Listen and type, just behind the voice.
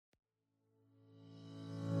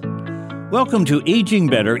Welcome to Aging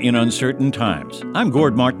Better in Uncertain Times. I'm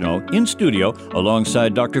Gord Martineau in studio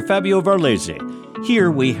alongside Dr. Fabio Varlese.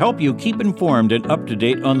 Here we help you keep informed and up to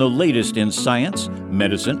date on the latest in science,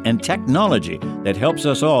 medicine, and technology that helps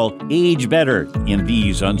us all age better in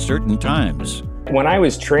these uncertain times. When I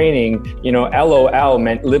was training, LOL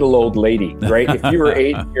meant little old lady, right? If you were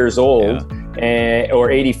 80 years old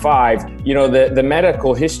or 85, the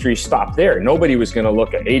medical history stopped there. Nobody was going to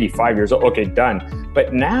look at 85 years old. Okay, done.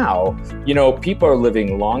 But now, people are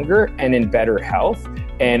living longer and in better health.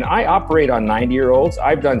 And I operate on 90-year-olds.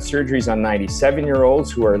 I've done surgeries on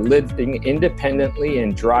 97-year-olds who are living independently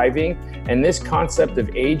and driving. And this concept of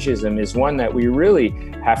ageism is one that we really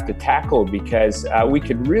have to tackle because we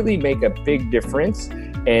could really make a big difference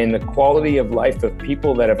in the quality of life of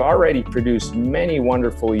people that have already produced many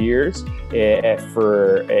wonderful years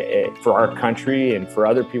for our country and for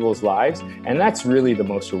other people's lives. And that's really the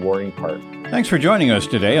most rewarding part. Thanks for joining us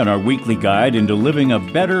today on our weekly guide into living a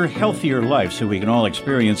better, healthier life so we can all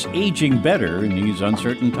experience aging better in these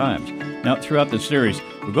uncertain times. Now, throughout the series,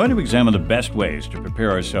 we're going to examine the best ways to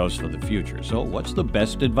prepare ourselves for the future. So, what's the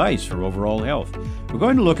best advice for overall health? We're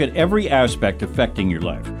going to look at every aspect affecting your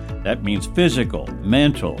life. That means physical,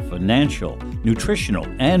 mental, financial, nutritional,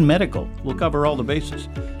 and medical. We'll cover all the bases.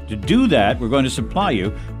 To do that, we're going to supply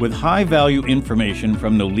you with high-value information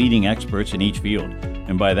from the leading experts in each field.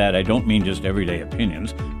 And by that, I don't mean just everyday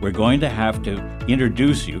opinions. We're going to have to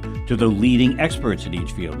introduce you to the leading experts in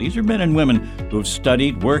each field. These are men and women who have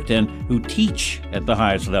studied, worked, and who teach at the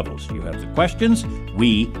highest levels. You have the questions,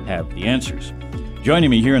 we have the answers. Joining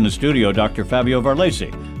me here in the studio, Dr. Fabio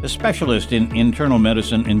Varlese, a specialist in internal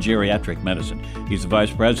medicine and geriatric medicine. He's the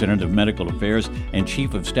Vice President of Medical Affairs and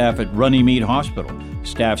Chief of Staff at Runnymede Hospital,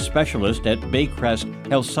 Staff Specialist at Baycrest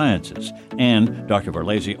Health Sciences, and Dr.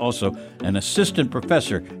 Varlese, also an Assistant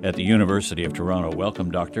Professor at the University of Toronto.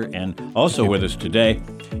 Welcome, Doctor. And also with us today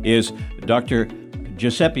is Dr.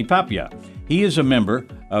 Giuseppe Papia. He is a member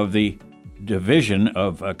of the Division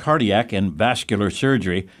of Cardiac and Vascular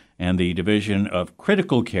Surgery and the Division of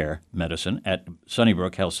Critical Care Medicine at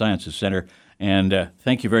Sunnybrook Health Sciences Center. And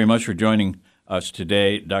thank you very much for joining us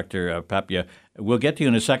today, Dr. Papia. We'll get to you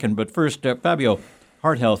in a second, but first, Fabio,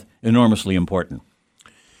 heart health, enormously important.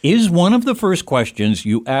 Is one of the first questions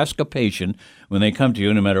you ask a patient when they come to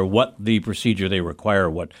you, no matter what the procedure they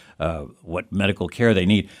require, what medical care they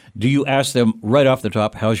need, do you ask them right off the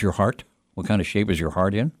top, how's your heart? What kind of shape is your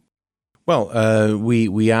heart in? Well,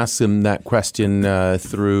 we ask them that question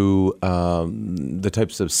through the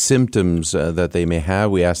types of symptoms that they may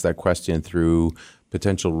have. We ask that question through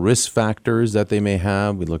potential risk factors that they may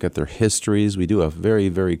have. We look at their histories. We do a very,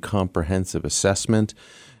 very comprehensive assessment.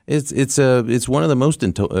 It's one of the most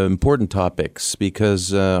important topics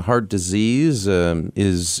because heart disease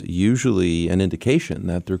is usually an indication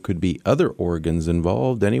that there could be other organs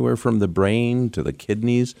involved, anywhere from the brain to the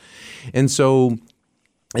kidneys, and so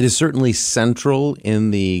it is certainly central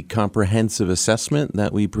in the comprehensive assessment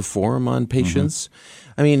that we perform on patients.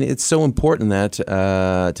 Mm-hmm. I mean, it's so important that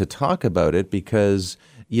to talk about it because,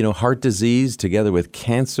 heart disease together with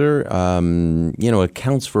cancer,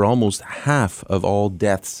 accounts for almost half of all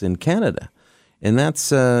deaths in Canada. And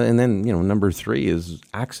that's, and then, number 3 is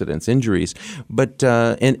accidents, injuries. But,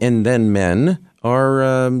 and then men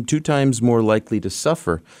are 2 times more likely to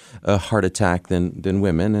suffer a heart attack than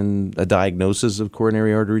women, and a diagnosis of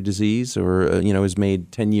coronary artery disease is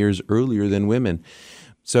made 10 years earlier than women.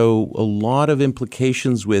 So a lot of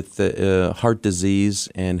implications with heart disease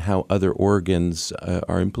and how other organs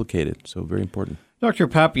are implicated. So very important. Dr.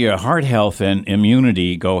 Papia, heart health and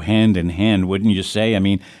immunity go hand in hand, wouldn't you say? I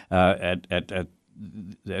mean, at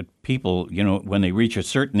people, when they reach a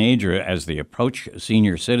certain age or as they approach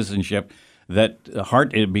senior citizenship, that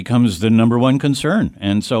heart it becomes the number one concern.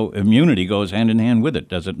 And so immunity goes hand in hand with it,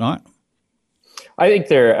 does it not? I think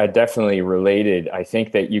they're definitely related. I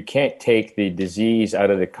think that you can't take the disease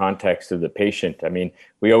out of the context of the patient. I mean,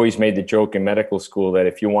 we always made the joke in medical school that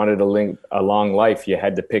if you wanted a long life, you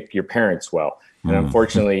had to pick your parents well. And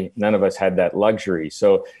unfortunately, none of us had that luxury.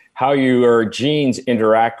 So how your genes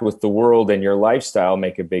interact with the world and your lifestyle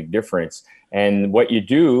make a big difference. And what you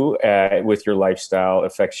do with your lifestyle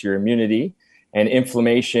affects your immunity. And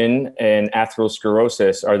inflammation and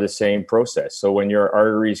atherosclerosis are the same process. So when your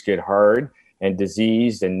arteries get hard and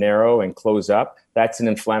diseased and narrow and close up, that's an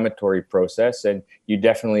inflammatory process. And you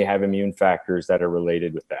definitely have immune factors that are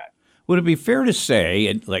related with that. Would it be fair to say,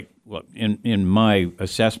 in my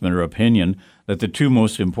assessment or opinion, that the 2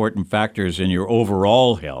 most important factors in your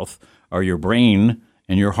overall health are your brain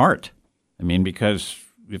and your heart? I mean, because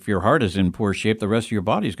if your heart is in poor shape, the rest of your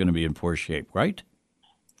body is going to be in poor shape, right?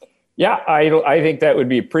 Yeah, I think that would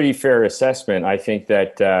be a pretty fair assessment. I think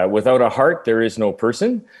that without a heart, there is no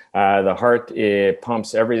person. The heart, it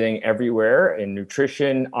pumps everything everywhere in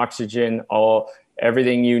nutrition, oxygen,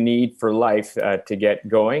 everything you need for life to get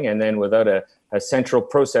going. And then without a central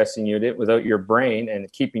processing unit, without your brain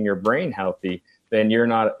and keeping your brain healthy, then you're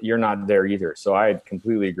not there either. So I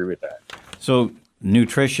completely agree with that. So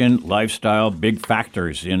nutrition, lifestyle, big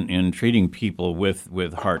factors in treating people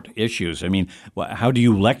with heart issues. I mean, how do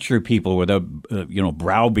you lecture people without,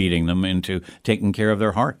 browbeating them into taking care of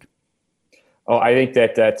their heart? Oh, I think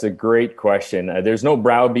that's a great question. There's no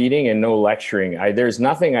browbeating and no lecturing. There's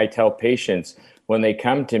nothing I tell patients when they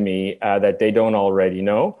come to me that they don't already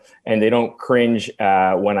know, and they don't cringe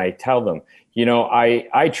when I tell them.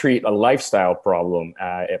 I treat a lifestyle problem,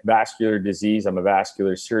 vascular disease. I'm a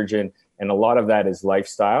vascular surgeon. And a lot of that is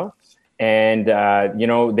lifestyle. And,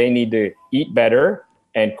 they need to eat better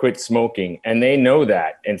and quit smoking. And they know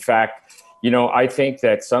that. In fact, I think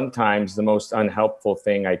that sometimes the most unhelpful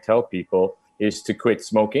thing I tell people is to quit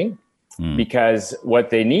smoking, because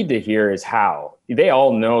what they need to hear is how. They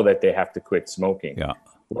all know that they have to quit smoking. Yeah.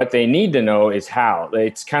 What they need to know is how.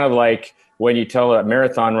 It's kind of like when you tell a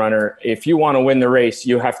marathon runner, if you want to win the race,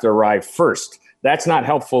 you have to arrive first. That's not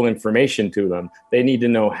helpful information to them. They need to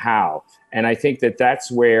know how. And I think that that's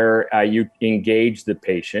where you engage the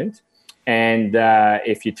patient. And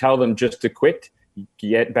if you tell them just to quit,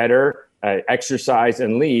 get better, exercise,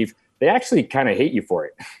 and leave, they actually kind of hate you for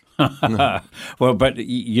it. Well, but,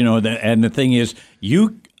 and the thing is,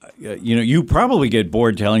 you probably get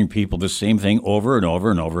bored telling people the same thing over and over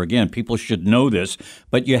and over again. People should know this,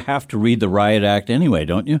 but you have to read the Riot Act anyway,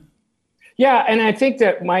 don't you? Yeah, and I think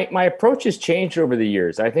that my approach has changed over the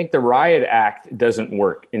years. I think the Riot Act doesn't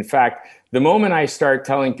work. In fact, the moment I start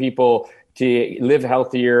telling people to live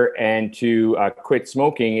healthier and to quit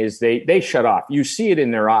smoking is they shut off. You see it in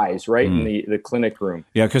their eyes, right, in the clinic room.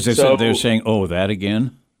 Yeah, because they're saying, oh, that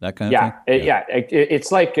again? That kind of thing? Yeah.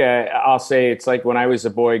 It's like, I'll say it's like when I was a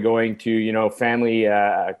boy going to, family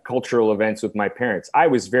cultural events with my parents. I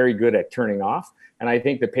was very good at turning off. And I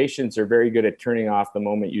think the patients are very good at turning off the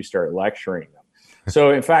moment you start lecturing them.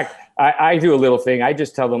 So in fact, I do a little thing. I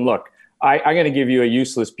just tell them, look, I'm going to give you a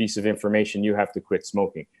useless piece of information. You have to quit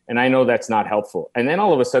smoking. And I know that's not helpful. And then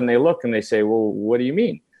all of a sudden they look and they say, well, what do you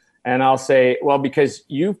mean? And I'll say, well, because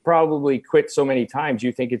you've probably quit so many times,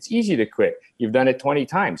 you think it's easy to quit. You've done it 20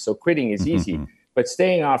 times. So quitting is easy. But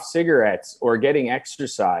staying off cigarettes or getting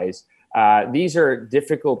exercise, these are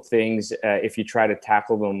difficult things if you try to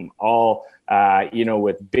tackle them all,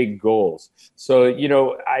 with big goals. So,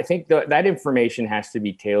 I think that information has to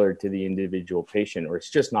be tailored to the individual patient, or it's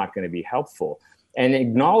just not going to be helpful. And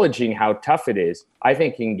acknowledging how tough it is, I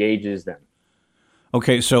think, engages them.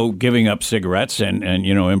 Okay, so giving up cigarettes and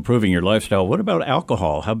improving your lifestyle. What about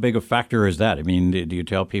alcohol? How big a factor is that? I mean, do you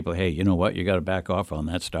tell people, hey, you know what, you got to back off on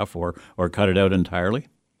that stuff or cut it out entirely?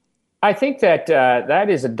 I think that that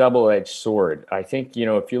is a double-edged sword. I think,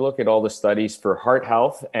 if you look at all the studies for heart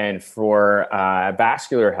health and for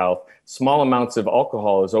vascular health, small amounts of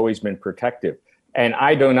alcohol has always been protective. And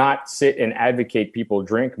I do not sit and advocate people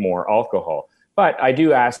drink more alcohol. But I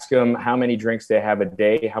do ask them how many drinks they have a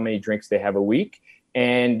day, how many drinks they have a week.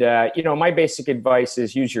 And, my basic advice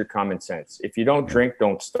is use your common sense. If you don't drink,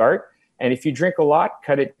 don't start. And if you drink a lot,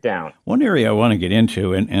 cut it down. One area I want to get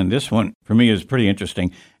into, and this one for me is pretty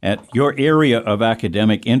interesting, your area of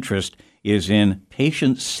academic interest is in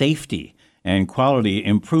patient safety and quality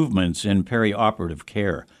improvements in perioperative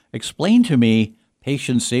care. Explain to me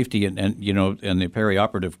patient safety and the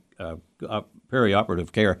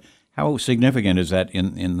perioperative care. How significant is that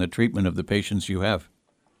in the treatment of the patients you have?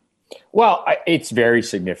 Well, it's very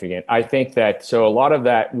significant. I think that so a lot of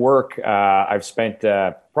that work, I've spent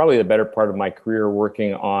probably the better part of my career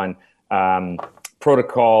working on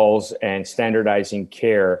protocols and standardizing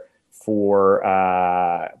care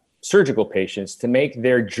for surgical patients to make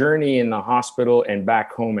their journey in the hospital and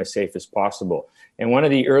back home as safe as possible. And one of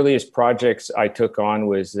the earliest projects I took on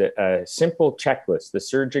was a simple checklist, the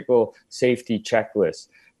surgical safety checklist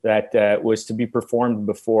that was to be performed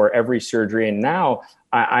before every surgery. And now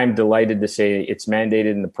I'm delighted to say it's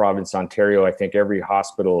mandated in the province of Ontario. I think every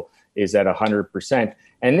hospital is at 100%.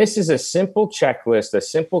 And this is a simple checklist, a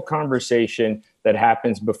simple conversation that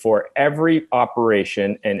happens before every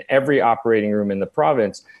operation and every operating room in the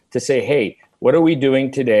province to say, hey, what are we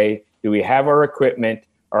doing today? Do we have our equipment?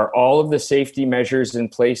 Are all of the safety measures in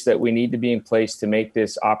place that we need to be in place to make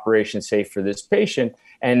this operation safe for this patient?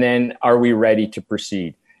 And then are we ready to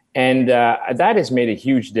proceed? And that has made a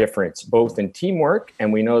huge difference, both in teamwork,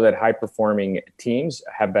 and we know that high-performing teams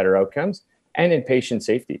have better outcomes, and in patient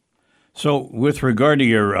safety. So, with regard to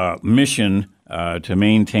your mission to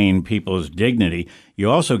maintain people's dignity, you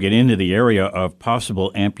also get into the area of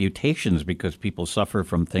possible amputations because people suffer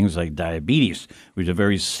from things like diabetes, which is a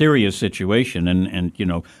very serious situation, and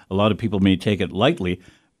a lot of people may take it lightly,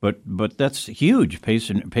 but that's huge,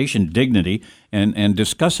 patient dignity, and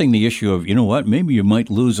discussing the issue of maybe you might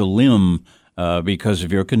lose a limb because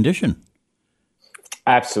of your condition.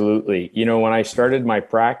 Absolutely. When I started my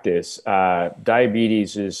practice,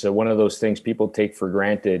 diabetes is one of those things people take for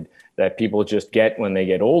granted that people just get when they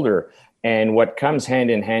get older. And what comes hand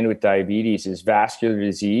in hand with diabetes is vascular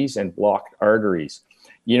disease and blocked arteries.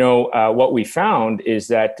 What we found is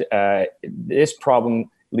that this problem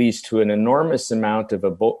leads to an enormous amount of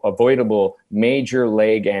avoidable major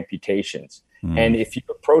leg amputations. And if you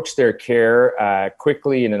approach their care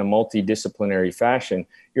quickly and in a multidisciplinary fashion,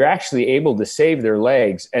 you're actually able to save their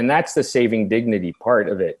legs. And that's the saving dignity part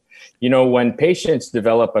of it. When patients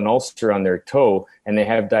develop an ulcer on their toe and they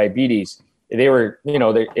have diabetes, they're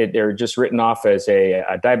just written off as a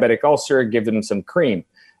diabetic ulcer, give them some cream.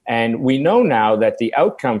 And we know now that the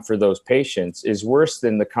outcome for those patients is worse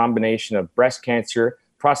than the combination of breast cancer,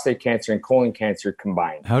 prostate cancer, and colon cancer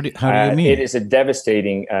combined. How do you mean? It is a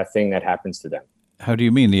devastating thing that happens to them. How do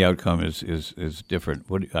you mean the outcome is different?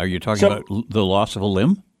 What are you talking about? The loss of a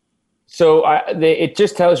limb? So it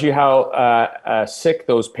just tells you how sick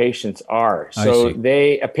those patients are. So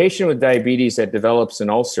a patient with diabetes that develops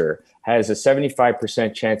an ulcer has a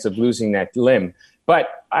 75% chance of losing that limb.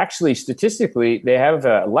 But actually, statistically, they have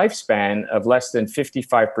a lifespan of less than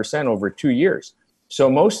 55% over 2 years. So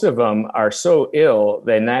most of them are so ill,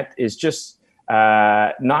 then that is just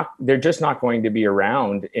they're just not going to be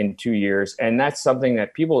around in 2 years. And that's something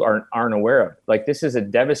that people aren't aware of. Like, this is a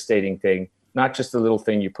devastating thing, not just a little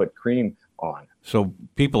thing you put cream on. So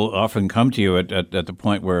people often come to you at the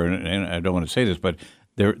point where, and I don't want to say this, but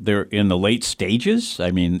they're in the late stages.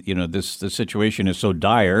 I mean, the situation is so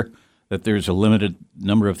dire that there's a limited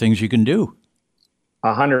number of things you can do.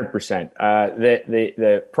 100%.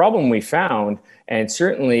 The problem we found, and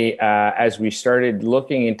certainly as we started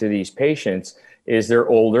looking into these patients, is they're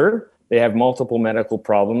older, they have multiple medical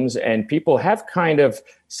problems, and people have kind of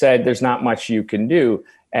said there's not much you can do.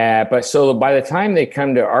 But so by the time they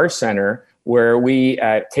come to our center, where we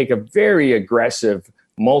take a very aggressive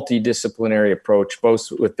multidisciplinary approach,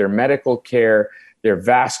 both with their medical care, their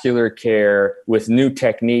vascular care, with new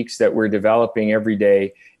techniques that we're developing every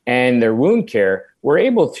day, and their wound care, we're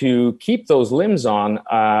able to keep those limbs on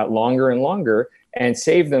longer and longer and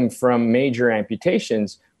save them from major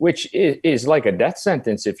amputations, which is like a death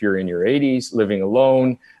sentence if you're in your 80s, living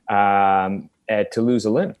alone, to lose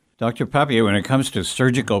a limb. Dr. Papier, when it comes to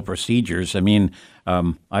surgical procedures, I mean,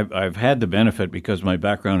 I've had the benefit, because my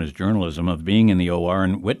background is journalism, of being in the OR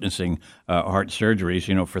and witnessing heart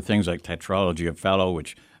surgeries, for things like tetralogy of Fallot,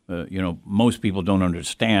 which, most people don't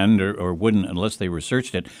understand or wouldn't unless they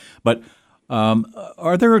researched it. But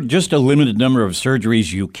are there just a limited number of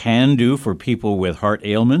surgeries you can do for people with heart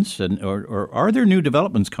ailments, or are there new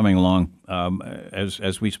developments coming along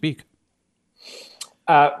as we speak?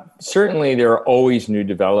 Certainly, there are always new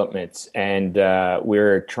developments, and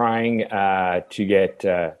we're trying to get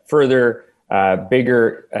further,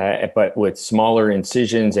 bigger, but with smaller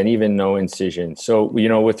incisions and even no incisions. So,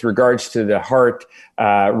 with regards to the heart,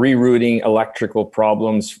 rerouting electrical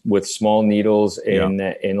problems with small needles in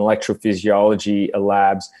electrophysiology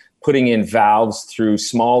labs, putting in valves through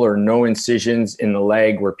small or no incisions in the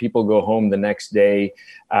leg where people go home the next day,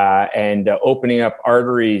 and opening up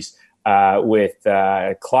arteries with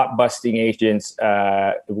clot-busting agents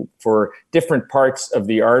for different parts of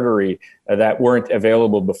the artery that weren't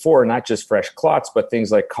available before, not just fresh clots, but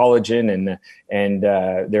things like collagen. And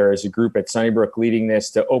there is a group at Sunnybrook leading this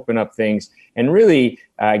to open up things and really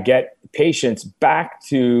get patients back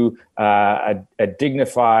to a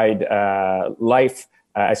dignified life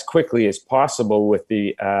as quickly as possible with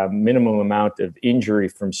the minimum amount of injury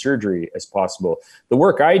from surgery as possible. The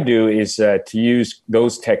work I do is to use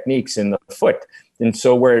those techniques in the foot. And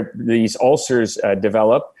so where these ulcers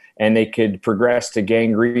develop and they could progress to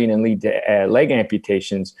gangrene and lead to leg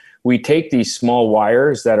amputations, we take these small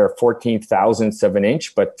wires that are 14 thousandths of an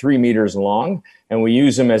inch, but 3 meters long, and we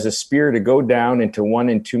use them as a spear to go down into 1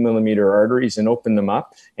 and 2 millimeter arteries and open them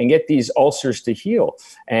up and get these ulcers to heal.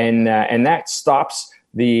 And that stops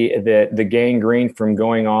the gangrene from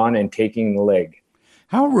going on and taking the leg.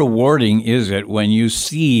 How rewarding is it when you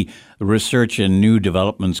see research and new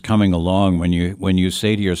developments coming along, when you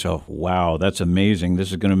say to yourself, wow, that's amazing,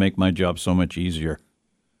 this is going to make my job so much easier?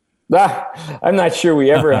 I'm not sure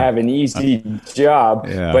we ever have an easy job,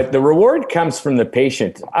 but the reward comes from the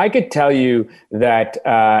patient. I could tell you that,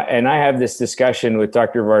 and I have this discussion with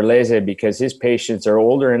Dr. Varlese because his patients are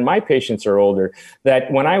older and my patients are older,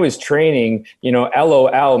 that when I was training,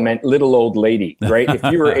 LOL meant little old lady, right? If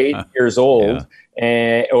you were 80 years old,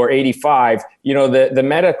 or 85, the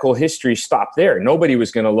medical history stopped there. Nobody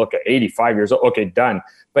was going to look at 85 years old. Okay, done.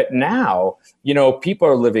 But now, people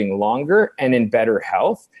are living longer and in better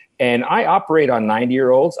health. And I operate on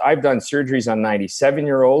 90-year-olds. I've done surgeries on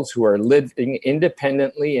 97-year-olds who are living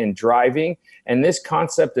independently and driving. And this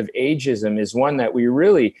concept of ageism is one that we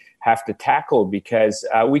really have to tackle because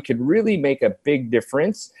we could really make a big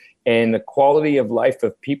difference in the quality of life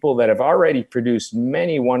of people that have already produced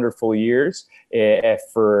many wonderful years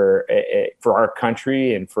for our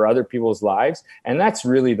country and for other people's lives. And that's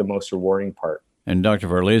really the most rewarding part. And Dr.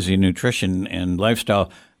 Varlese, nutrition and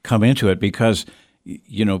lifestyle come into it because,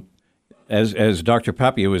 as Dr.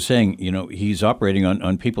 Papia was saying, he's operating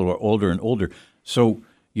on people who are older and older. So,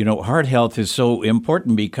 heart health is so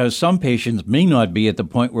important because some patients may not be at the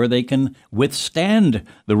point where they can withstand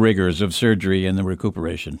the rigors of surgery and the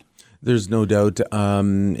recuperation. There's no doubt.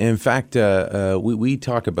 In fact, we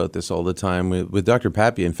talk about this all the time with Dr.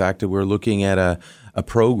 Papia. In fact, we're looking at a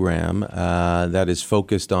program that is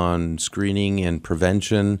focused on screening and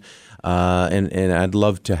prevention. And I'd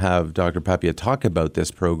love to have Dr. Papia talk about this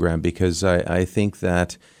program because I think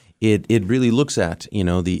that it really looks at,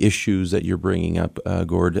 the issues that you're bringing up,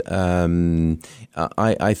 Gord.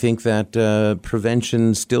 I think that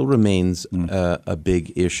prevention still remains a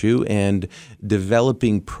big issue, and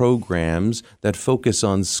developing programs that focus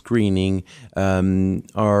on screening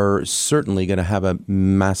are certainly going to have a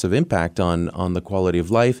massive impact on the quality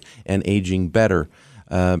of life and aging better.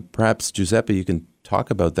 Perhaps, Giuseppe, you can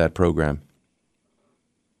talk about that program.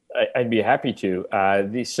 I'd be happy to.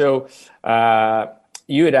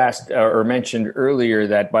 You had asked or mentioned earlier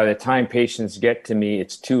that by the time patients get to me,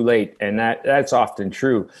 it's too late, and that's often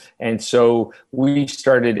true. And so we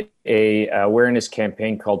started a awareness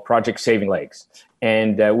campaign called Project Saving Legs.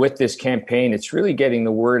 And with this campaign, it's really getting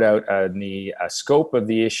the word out on the scope of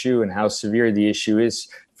the issue and how severe the issue is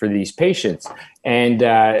for these patients. And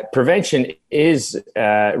prevention is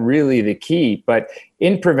really the key. But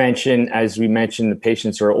in prevention, as we mentioned, the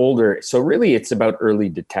patients are older. So really, it's about early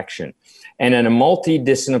detection. And in a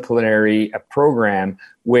multidisciplinary program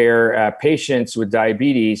where patients with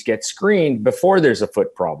diabetes get screened before there's a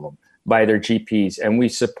foot problem by their GPs. And we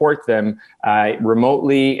support them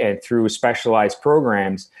remotely and through specialized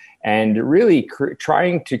programs, and really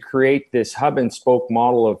trying to create this hub and spoke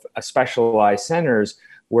model of specialized centers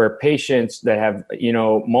where patients that have,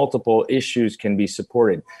 multiple issues can be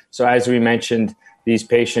supported. So as we mentioned, these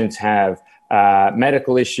patients have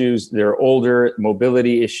medical issues, they're older,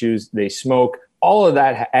 mobility issues, they smoke, all of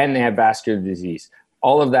that, and they have vascular disease.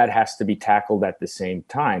 All of that has to be tackled at the same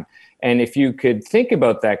time. And if you could think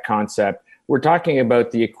about that concept, we're talking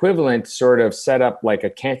about the equivalent sort of setup like a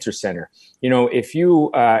cancer center. If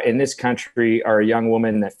you in this country are a young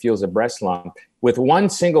woman that feels a breast lump, with one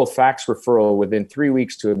single fax referral within 3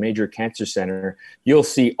 weeks to a major cancer center, you'll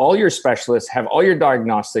see all your specialists, have all your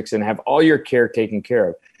diagnostics, and have all your care taken care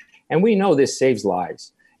of. And we know this saves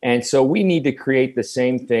lives. And so we need to create the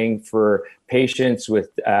same thing for patients with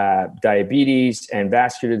diabetes and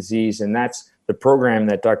vascular disease. And that's the program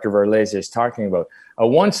that Dr. Varlese is talking about. A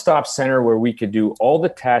one-stop center where we could do all the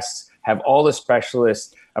tests, have all the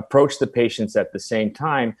specialists approach the patients at the same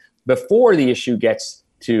time before the issue gets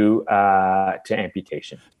to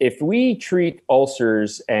amputation. If we treat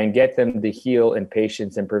ulcers and get them to heal in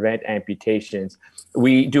patients and prevent amputations,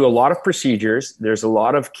 we do a lot of procedures. There's a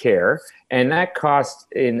lot of care, and that costs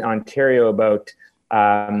in Ontario about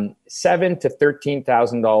 $7,000 to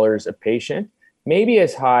 $13,000 a patient, maybe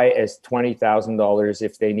as high as $20,000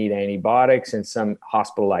 if they need antibiotics and some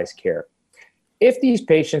hospitalized care. If these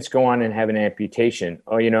patients go on and have an amputation,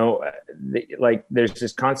 there's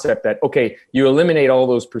this concept that, okay, you eliminate all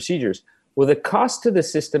those procedures. Well, the cost to the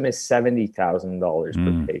system is $70,000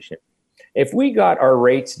 per patient. If we got our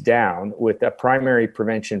rates down with a primary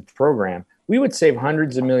prevention program, we would save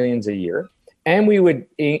hundreds of millions a year, and we would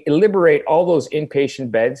liberate all those inpatient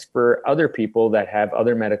beds for other people that have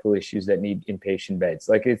other medical issues that need inpatient beds.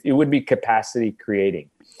 Like it would be capacity creating.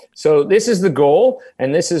 So this is the goal,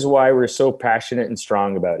 and this is why we're so passionate and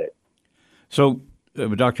strong about it. So,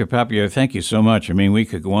 Dr. Papia, thank you so much. I mean, we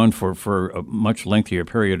could go on for a much lengthier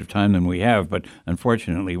period of time than we have, but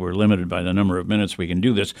unfortunately, we're limited by the number of minutes we can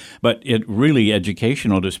do this. But it's really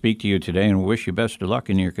educational to speak to you today, and we wish you best of luck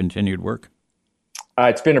in your continued work.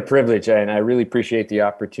 It's been a privilege, and I really appreciate the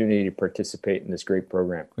opportunity to participate in this great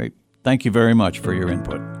program. Great. Thank you very much for your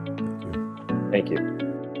input. Thank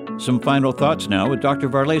you. Some final thoughts now with Dr.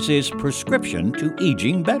 Varlese's prescription to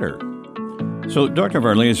aging better. So, Dr.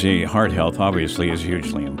 Varlese, heart health obviously is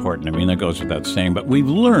hugely important. I mean, that goes without saying. But we've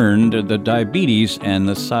learned that diabetes and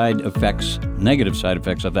the side effects, negative side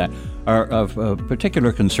effects of that, are of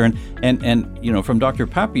particular concern. And from Dr.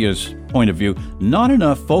 Papia's point of view, not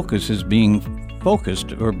enough focus is being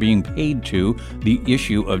focused or being paid to the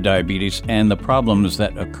issue of diabetes and the problems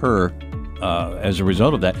that occur as a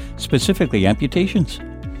result of that, specifically amputations.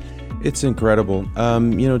 It's incredible.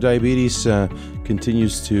 Diabetes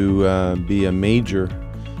continues to be a major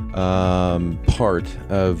part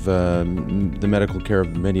of the medical care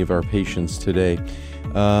of many of our patients today.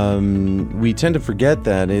 We tend to forget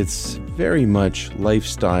that it's very much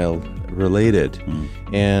lifestyle related.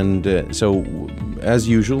 And so, as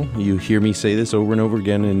usual, you hear me say this over and over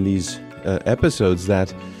again in these episodes,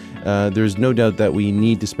 that there's no doubt that we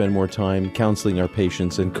need to spend more time counseling our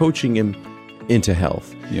patients and coaching them into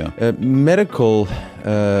health. Medical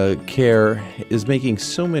care is making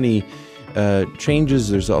so many changes.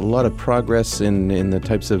 There's a lot of progress in the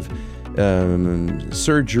types of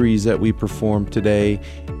surgeries that we perform today,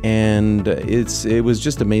 and it was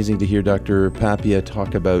just amazing to hear Dr. Papia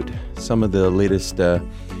talk about some of the latest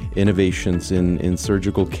innovations in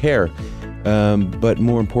surgical care. But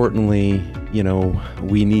more importantly,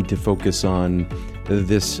 we need to focus on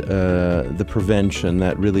the prevention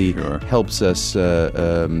that really helps us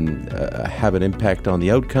have an impact on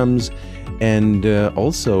the outcomes. And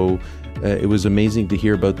also, it was amazing to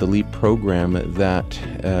hear about the LEAP program that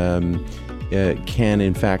can,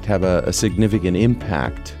 in fact, have a significant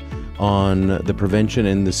impact on the prevention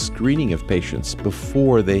and the screening of patients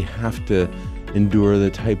before they have to endure the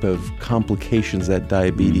type of complications that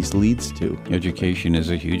diabetes leads to. Education is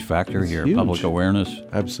a huge factor here. Huge. Public awareness.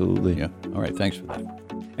 Absolutely. Yeah. All right. Thanks for that.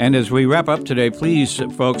 And as we wrap up today, please,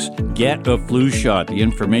 folks, get a flu shot. The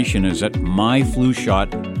information is at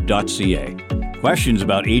myflushot.ca. Questions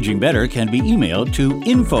about Aging Better can be emailed to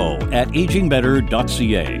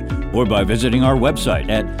info@agingbetter.ca or by visiting our website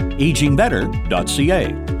at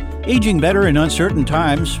agingbetter.ca. Aging Better in Uncertain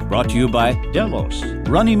Times, brought to you by Delos,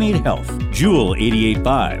 Runnymede Health, Jewel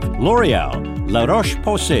 88.5, L'Oreal, La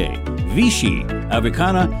Roche-Posay, Vichy,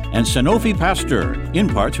 Avicana, and Sanofi Pasteur, in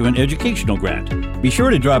part to an educational grant. Be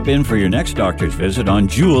sure to drop in for your next doctor's visit on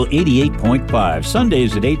Jewel 88.5,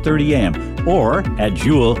 Sundays at 8:30 a.m. or at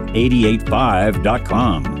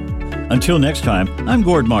jewel885.com. Until next time, I'm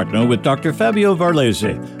Gord Martineau with Dr. Fabio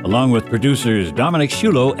Varlese, along with producers Dominic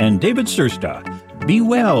Shulo and David Sursta. Be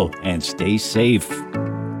well and stay safe.